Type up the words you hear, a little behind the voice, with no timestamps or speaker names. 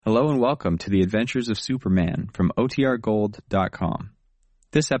Hello and welcome to the Adventures of Superman from OTRGold.com.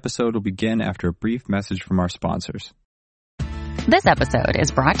 This episode will begin after a brief message from our sponsors. This episode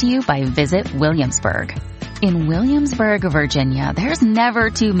is brought to you by Visit Williamsburg. In Williamsburg, Virginia, there's never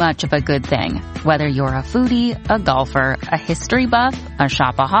too much of a good thing. Whether you're a foodie, a golfer, a history buff, a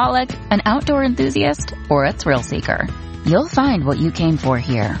shopaholic, an outdoor enthusiast, or a thrill seeker, you'll find what you came for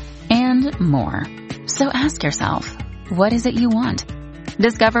here, and more. So ask yourself, what is it you want?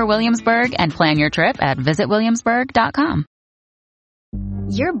 Discover Williamsburg and plan your trip at visitwilliamsburg.com.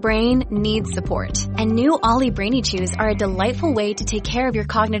 Your brain needs support, and new Ollie Brainy Chews are a delightful way to take care of your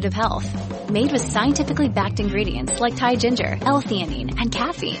cognitive health. Made with scientifically backed ingredients like Thai ginger, L-theanine, and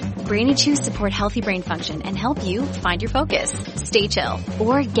caffeine, Brainy Chews support healthy brain function and help you find your focus, stay chill,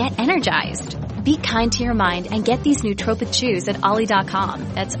 or get energized. Be kind to your mind and get these nootropic chews at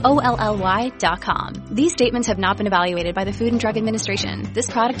Ollie.com. That's OLLY.com. These statements have not been evaluated by the Food and Drug Administration. This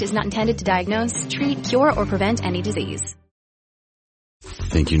product is not intended to diagnose, treat, cure, or prevent any disease.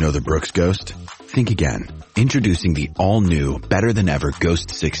 Think you know the Brooks Ghost? Think again. Introducing the all-new, better-than-ever Ghost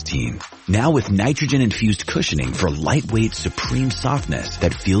 16. Now with nitrogen-infused cushioning for lightweight, supreme softness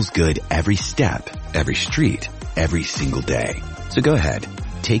that feels good every step, every street, every single day. So go ahead.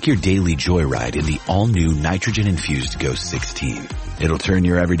 Take your daily joyride in the all-new nitrogen-infused Ghost 16. It'll turn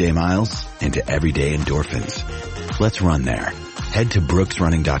your everyday miles into everyday endorphins. Let's run there. Head to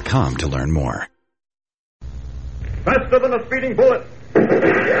brooksrunning.com to learn more. Faster than a speeding bullet.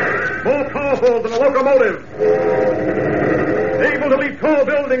 More powerful than a locomotive. Able to leap tall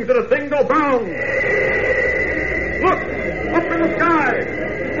buildings at a single bound. Look! Up in the sky!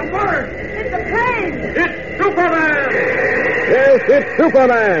 It's a bird! It's a plane! It's Superman! Yes, it's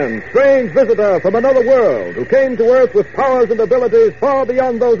Superman, strange visitor from another world who came to Earth with powers and abilities far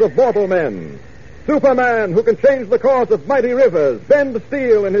beyond those of mortal men. Superman, who can change the course of mighty rivers, bend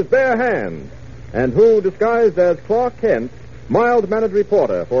steel in his bare hands, and who, disguised as Clark Kent, mild-mannered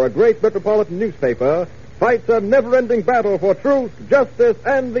reporter for a great metropolitan newspaper, fights a never-ending battle for truth, justice,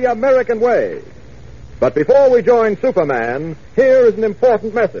 and the American way. But before we join Superman, here is an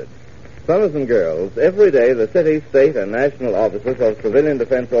important message. Fellows and girls, every day the city, state, and national offices of civilian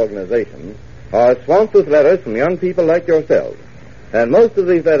defense organizations are swamped with letters from young people like yourselves. And most of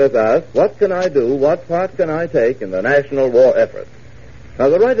these letters ask, what can I do, what part can I take in the national war effort? Now,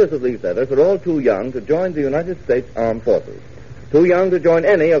 the writers of these letters are all too young to join the United States Armed Forces, too young to join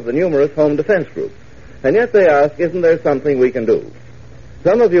any of the numerous home defense groups. And yet they ask, isn't there something we can do?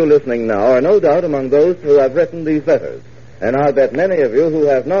 Some of you listening now are no doubt among those who have written these letters. And I'll bet many of you who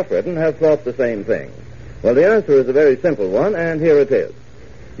have not written have thought the same thing. Well, the answer is a very simple one, and here it is.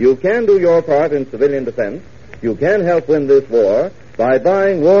 You can do your part in civilian defense. You can help win this war by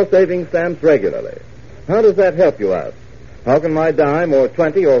buying war-saving stamps regularly. How does that help, you ask? How can my dime or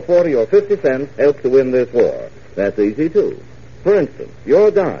 20 or 40 or 50 cents help to win this war? That's easy, too. For instance, your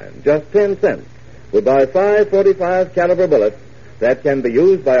dime, just 10 cents, would buy 5 .45 caliber bullets that can be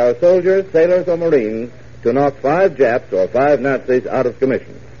used by our soldiers, sailors, or Marines to knock 5 Japs or 5 Nazis out of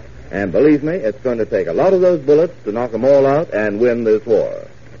commission. And believe me, it's going to take a lot of those bullets to knock them all out and win this war.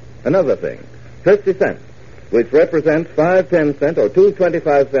 Another thing, 50 cents, which represents 5 10-cent or 2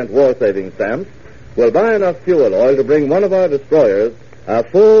 25-cent war-saving stamps, will buy enough fuel oil to bring one of our destroyers a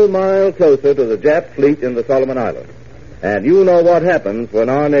full mile closer to the Jap fleet in the Solomon Islands. And you know what happens when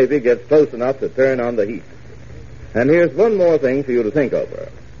our Navy gets close enough to turn on the heat. And here's one more thing for you to think over.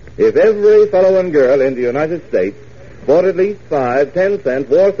 If every fellow and girl in the United States bought at least 5 10-cent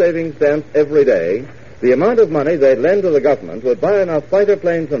war-saving stamps every day, the amount of money they'd lend to the government would buy enough fighter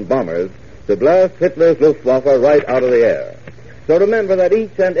planes and bombers to blast Hitler's Luftwaffe right out of the air. So remember that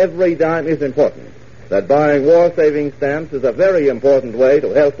each and every dime is important, that buying war-saving stamps is a very important way to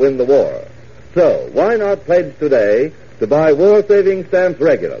help win the war. So, why not pledge today to buy war-saving stamps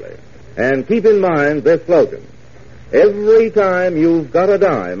regularly? And keep in mind this slogan. Every time you've got a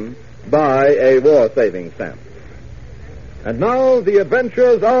dime, buy a war-saving stamp. And now, the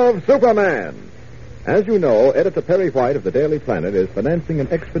adventures of Superman. As you know, Editor Perry White of the Daily Planet is financing an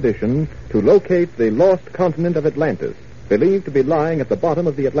expedition to locate the lost continent of Atlantis, believed to be lying at the bottom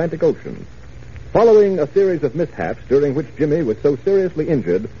of the Atlantic Ocean. Following a series of mishaps during which Jimmy was so seriously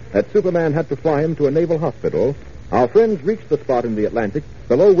injured that Superman had to fly him to a naval hospital, our friends reached the spot in the Atlantic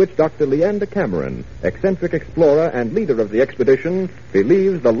below which Dr. Leander Cameron, eccentric explorer and leader of the expedition,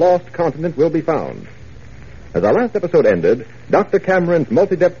 believes the lost continent will be found. As our last episode ended, Dr. Cameron's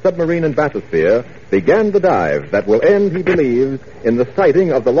multi-depth submarine and bathysphere began the dive that will end, he believes, in the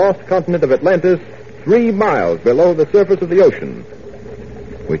sighting of the lost continent of Atlantis 3 miles below the surface of the ocean.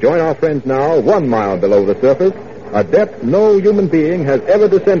 We join our friends now 1 mile below the surface a depth no human being has ever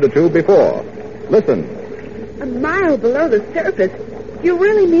descended to before. Listen. A mile below the surface? You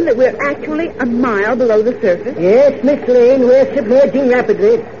really mean that we're actually a mile below the surface? Yes, Miss Lane, we're submerging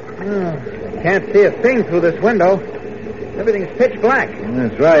rapidly. Can't see a thing through this window. Everything's pitch black.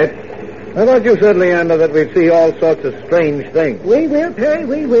 That's right. I thought you said, Leander, that we'd see all sorts of strange things. We will, Perry,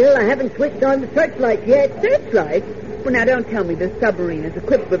 we will. I haven't switched on the searchlight yet. Searchlight? Well, now, don't tell me this submarine is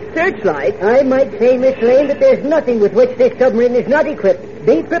equipped with searchlights. I might say, Miss Lane, that there's nothing with which this submarine is not equipped.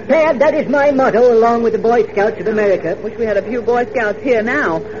 Be prepared, that is my motto, along with the Boy Scouts of America. Wish we had a few Boy Scouts here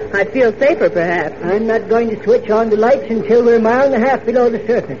now. I'd feel safer, perhaps. I'm not going to switch on the lights until we're a mile and a half below the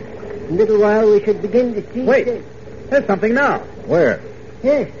surface. In a little while, we should begin to see... Wait, there's something now. Where?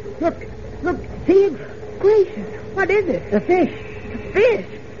 Yes, look, see it? Gracious, what is it? A fish. A fish?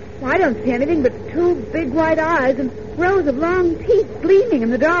 Well, I don't see anything but two big white eyes and rows of long teeth gleaming in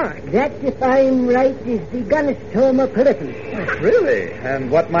the dark. That, if I'm right, is the Gonostoma polypus. Really?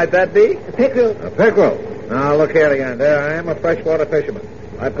 And what might that be? A pickerel. A pickerel. Now, look here, Leander. I am a freshwater fisherman.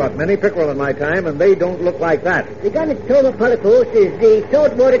 I've caught many pickerel in my time, and they don't look like that. The Gonostoma polypus is the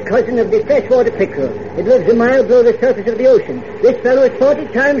saltwater cousin of the freshwater pickerel. It lives a mile below the surface of the ocean. This fellow is 40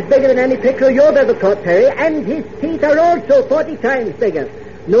 times bigger than any pickerel you've ever caught, Perry, and his teeth are also 40 times bigger.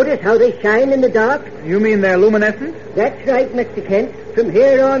 Notice how they shine in the dark? You mean they're luminescent? That's right, Mr. Kent. From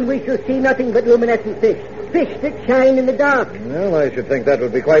here on, we shall see nothing but luminescent fish. Fish that shine in the dark. Well, I should think that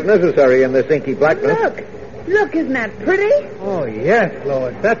would be quite necessary in this inky blackness. Look, isn't that pretty? Oh, yes,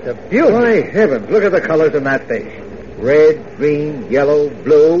 Lois. That's a beauty. My heavens, look at the colors in that fish. Red, green, yellow,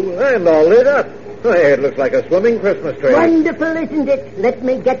 blue, and all lit up. Why, it looks like a swimming Christmas tree. Wonderful, isn't it? Let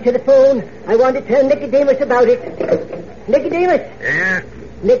me get to the phone. I want to tell Nicodemus about it. Nicodemus. Yeah?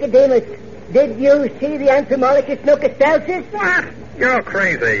 Nicodemus, did you see the Anthropomorphus nocastalsis? What? You're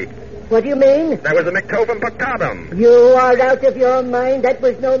crazy. What do you mean? That was a Myctophum punctatum. You are out of your mind. That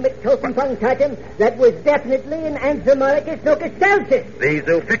was no Myctophum punctatum. That was definitely an Anthropomorphus nocastalsis. The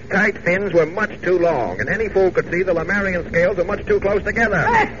zoophictite fins were much too long, and any fool could see the Lamarian scales were much too close together.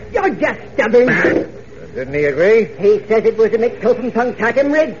 You're just stubborn. Didn't he agree? He says it was a Myctophum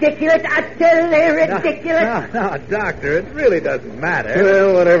punctatum. Ridiculous, utterly ridiculous. No, Doctor, it really doesn't matter.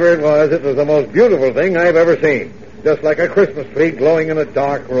 Well, whatever it was the most beautiful thing I've ever seen. Just like a Christmas tree glowing in a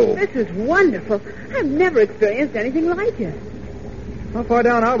dark room. This is wonderful. I've never experienced anything like it. How far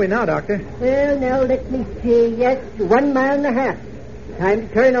down are we now, Doctor? Well, now, let me see. Yes, 1 mile and a half. Time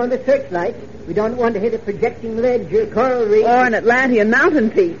to turn on the searchlight. We don't want to hit a projecting ledge or coral reef. Or an Atlantean mountain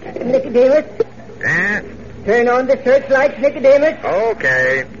peak. Nicodemus, Yeah? turn on the searchlight, Nicodemus.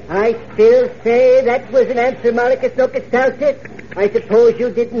 Okay. I still say that was an Anthropomorphus nocastalsis. I suppose you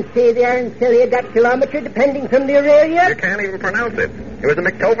didn't see the Arancilia dactylometer depending from the Aurelia? You can't even pronounce it. It was a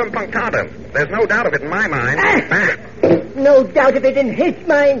Myctophum punctatum. There's no doubt of it in my mind. No doubt of it in his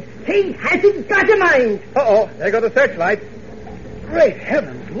mind. He hasn't got a mind. Uh-oh, there go the searchlights. Great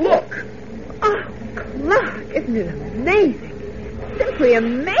heavens, look. Oh, Clark, isn't it amazing? Simply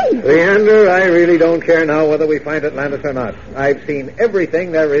amazing. Leander, I really don't care now whether we find Atlantis or not. I've seen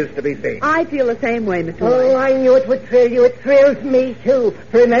everything there is to be seen. I feel the same way, Mr. Oh, White. I knew it would thrill you. It thrills me, too.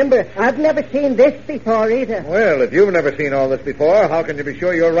 Remember, I've never seen this before, either. Well, if you've never seen all this before, how can you be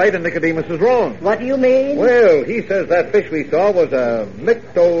sure you're right and Nicodemus is wrong? What do you mean? Well, he says that fish we saw was a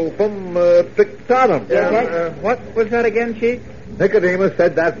Myctophum punctatum. What was that again, Chief? Nicodemus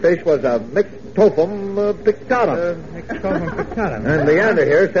said that fish was a Myctophum punctatum. Myctophum punctatum. And Leander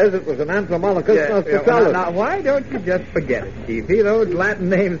here says it was an Anthropomorphus nocastalsis. Now, why don't you just forget it, Chiefy? Those Latin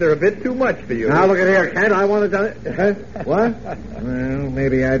names are a bit too much for you. Now, look at here, Kent. I want to... What? Well,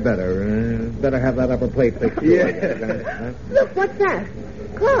 maybe I'd better. Better have that upper plate fixed. Yeah. Look, what's that?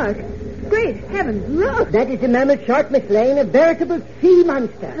 Clark, great heavens, look. That is a mammoth shark, Miss Lane, a veritable sea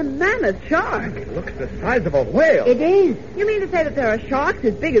monster. A mammoth shark. It looks the size of a whale. It is. You mean to say that there are sharks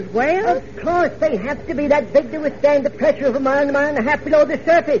as big as whales? Of course, they have to be that big to withstand the pressure of a mile and a half below the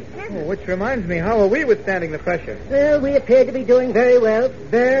surface. Oh, which reminds me, how are we withstanding the pressure? Well, we appear to be doing very well.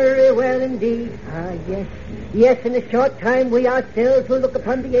 Very well indeed. Ah, yes. Yes, in a short time we ourselves will look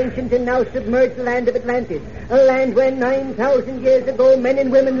upon the ancient and now submerged land of Atlantis. A land where 9,000 years ago men and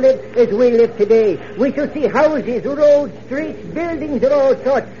women lived as we live today. We shall see houses, roads, streets, buildings of all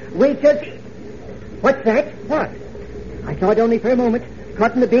sorts. We shall see... What's that? What? I saw it only for a moment.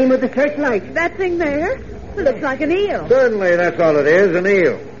 Caught in the beam of the searchlight. That thing there? It looks like an eel. Certainly, that's all it is, an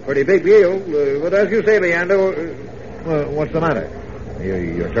eel. Pretty big eel. But as you say, Leander, what's the matter?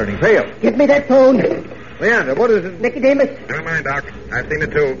 You're turning pale. Give me that phone. Leander, what is it? Nicodemus. Never mind, Doc. I've seen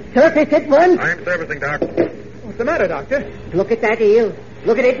it, too. Surface at once. I'm servicing, Doc. What's the matter, Doctor? Look at that eel.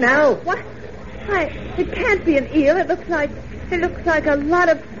 Look at it now. What? Why, it can't be an eel. It looks like a lot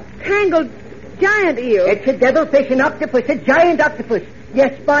of tangled giant eels. It's a devilfish, an octopus, a giant octopus.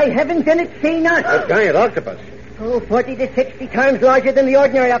 Yes, by heavens, and it's seen us. A giant octopus. Oh, 40 to 60 times larger than the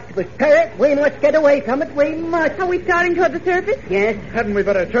ordinary octopus. Parrot, we must get away from it. We must. Are we starting toward the surface? Yes. Hadn't we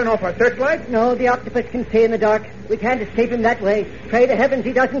better turn off our searchlight? No, the octopus can see in the dark. We can't escape him that way. Pray to heavens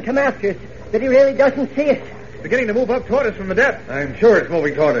he doesn't come after us, that he really doesn't see us. It's beginning to move up toward us from the depth. I'm sure it's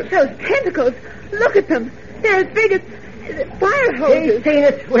moving toward us. Those tentacles. Look at them. They're as big as fire hoses. He's seen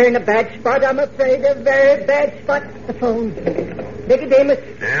us. We're in a bad spot, I'm afraid. A very bad spot. The phone. Nicodemus.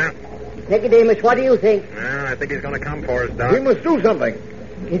 Yeah? Nicodemus, what do you think? Well, I think he's going to come for us, Doc. We must do something.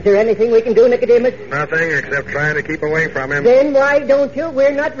 Is there anything we can do, Nicodemus? Nothing except trying to keep away from him. Then why don't you?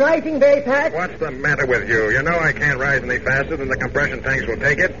 We're not rising very fast. What's the matter with you? You know I can't rise any faster than the compression tanks will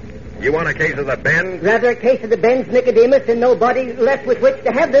take it. You want a case of the bend? Rather a case of the bends, Nicodemus, and no body left with which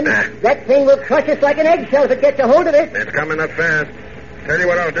to have them. That thing will crush us like an eggshell if it gets a hold of it. It's coming up fast. Tell you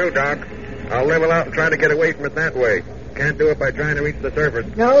what I'll do, Doc. I'll level out and try to get away from it that way. Can't do it by trying to reach the surface.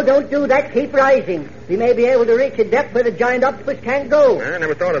 No, don't do that. Keep rising. We may be able to reach a depth where the giant octopus can't go. I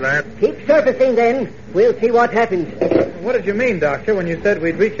never thought of that. Keep surfacing, then. We'll see what happens. What did you mean, Doctor, when you said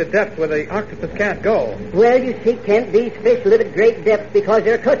we'd reach a depth where the octopus can't go? Well, you see, Kent, these fish live at great depths because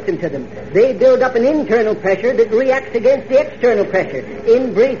they're accustomed to them. They build up an internal pressure that reacts against the external pressure.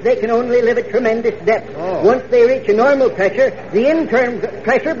 In brief, they can only live at tremendous depths. Oh. Once they reach a normal pressure, the internal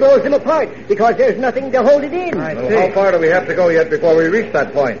pressure blows them apart because there's nothing to hold it in. I see. How far do we have to go yet before we reach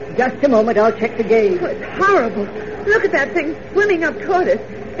that point? Just a moment, I'll check the gauge. Oh, it's horrible. Look at that thing swimming up toward us.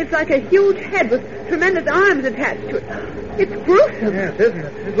 It's like a huge head with tremendous arms attached to it. It's gruesome. Yes, isn't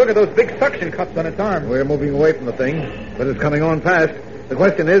it? Look at those big suction cups on its arms. We're moving away from the thing, but it's coming on fast. The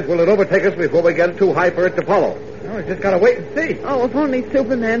question is, will it overtake us before we get too high for it to follow? No, we just got to wait and see. Oh, if only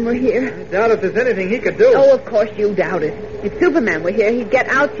Superman were here. I doubt if there's anything he could do. Oh, of course you doubt it. If Superman were here, he'd get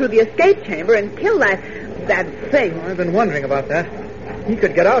out through the escape chamber and kill that thing. I've been wondering about that. He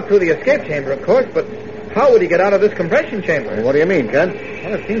could get out through the escape chamber, of course, but how would he get out of this compression chamber? What do you mean, Kent?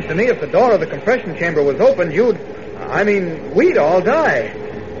 Well, it seems to me if the door of the compression chamber was open, we'd all die.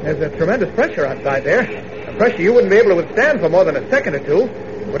 There's a tremendous pressure outside there. A pressure you wouldn't be able to withstand for more than a second or two.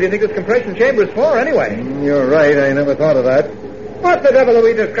 What do you think this compression chamber is for, anyway? You're right. I never thought of that. What the devil are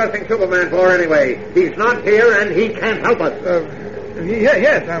we discussing Superman for, anyway? He's not here, and he can't help us.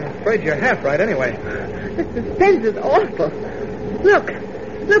 Yes, I'm afraid you're half right, anyway. The suspense is awful. Look,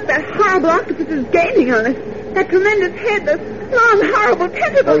 that horrible octopus is gaining on us. That tremendous head, those long, horrible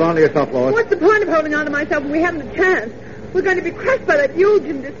tentacles. Hold on to yourself, Lois. What's the point of holding on to myself when we haven't a chance? We're going to be crushed by that huge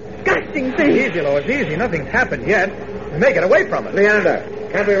and disgusting thing. Easy, Lois, easy. Nothing's happened yet. We may get away from it. Leander,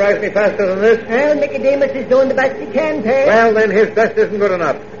 can't we rise any faster than this? Well, Nicodemus is doing the best he can, Perry. Well, then his best isn't good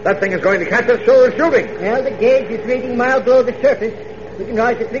enough. That thing is going to catch us, so we're shooting. Well, the gauge is reading miles below the surface. We can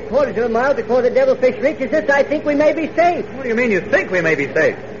rise to 3/4 of a mile before the devilfish reaches us. I think we may be safe. What do you mean you think we may be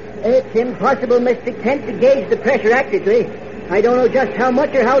safe? It's impossible, Mr. Kent, to gauge the pressure accurately. I don't know just how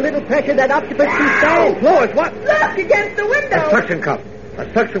much or how little pressure that octopus can stand. Lois, what? Look, against the window. A suction cup.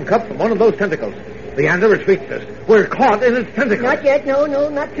 A suction cup from one of those tentacles. Leander, it's reached us. We're caught in its tentacles. Not yet. No,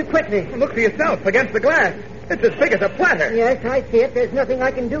 not too quickly. Well, look for yourself against the glass. It's as big as a platter. Yes, I see it. There's nothing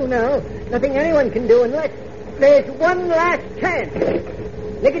I can do now. Nothing anyone can do unless there's one last chance.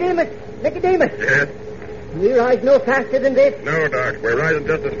 Nicodemus! Yes? We rise no faster than this. No, Doc. We're rising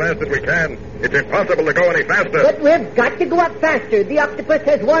just as fast as we can. It's impossible to go any faster. But we've got to go up faster. The octopus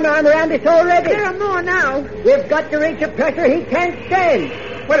has one arm around us already. There are more now. We've got to reach a pressure he can't stand.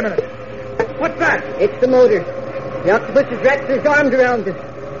 Wait a minute. What's that? It's the motor. The octopus has wrapped his arms around us.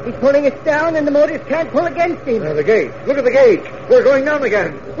 He's pulling us down, and the motors can't pull against him. The gauge. Look at the gauge. We're going down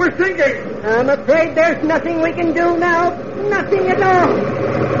again. We're sinking. I'm afraid there's nothing we can do now. Nothing at all.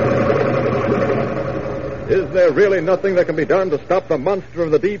 Is there really nothing that can be done to stop the monster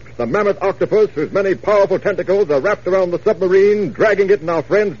of the deep, the mammoth octopus, whose many powerful tentacles are wrapped around the submarine, dragging it and our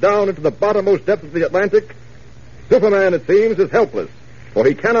friends down into the bottommost depths of the Atlantic? Superman, it seems, is helpless, for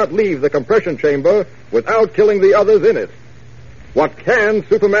he cannot leave the compression chamber without killing the others in it. What can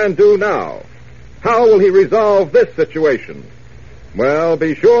Superman do now? How will he resolve this situation? Well,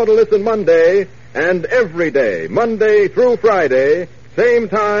 be sure to listen Monday and every day, Monday through Friday, same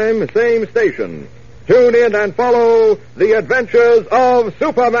time, same station. Tune in and follow the adventures of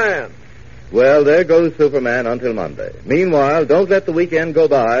Superman. Well, there goes Superman until Monday. Meanwhile, don't let the weekend go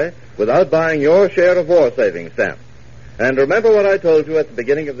by without buying your share of war savings stamps. And remember what I told you at the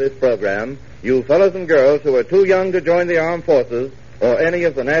beginning of this program, you fellows and girls who are too young to join the armed forces or any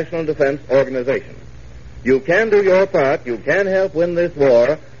of the national defense organizations. you can do your part. You can help win this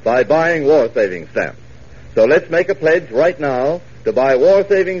war by buying war-saving stamps. So let's make a pledge right now to buy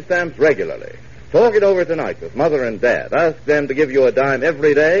war-saving stamps regularly. Talk it over tonight with Mother and Dad. Ask them to give you a dime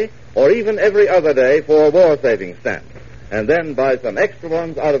every day or even every other day for war-saving stamps. And then buy some extra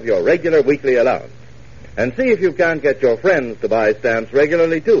ones out of your regular weekly allowance. And see if you can't get your friends to buy stamps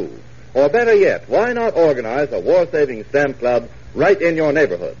regularly, too. Or better yet, why not organize a war-saving stamp club right in your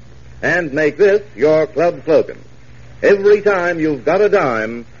neighborhood? And make this your club slogan. Every time you've got a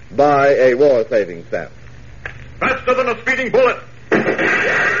dime, buy a war-saving stamp. Faster than a speeding bullet.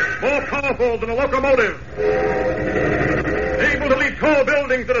 More powerful than a locomotive. Able to leap tall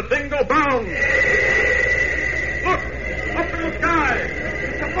buildings at a single bound. Look, up in the sky.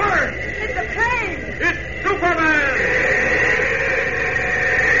 It's a bird. It's a plane. It's Superman.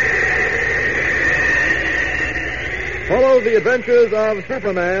 Follow the adventures of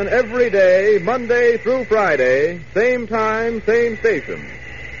Superman every day, Monday through Friday, same time, same station.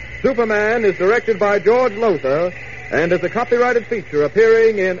 Superman is directed by George Lothar and is a copyrighted feature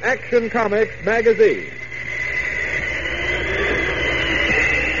appearing in Action Comics magazine.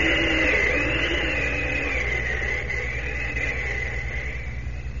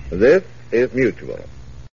 This is Mutual.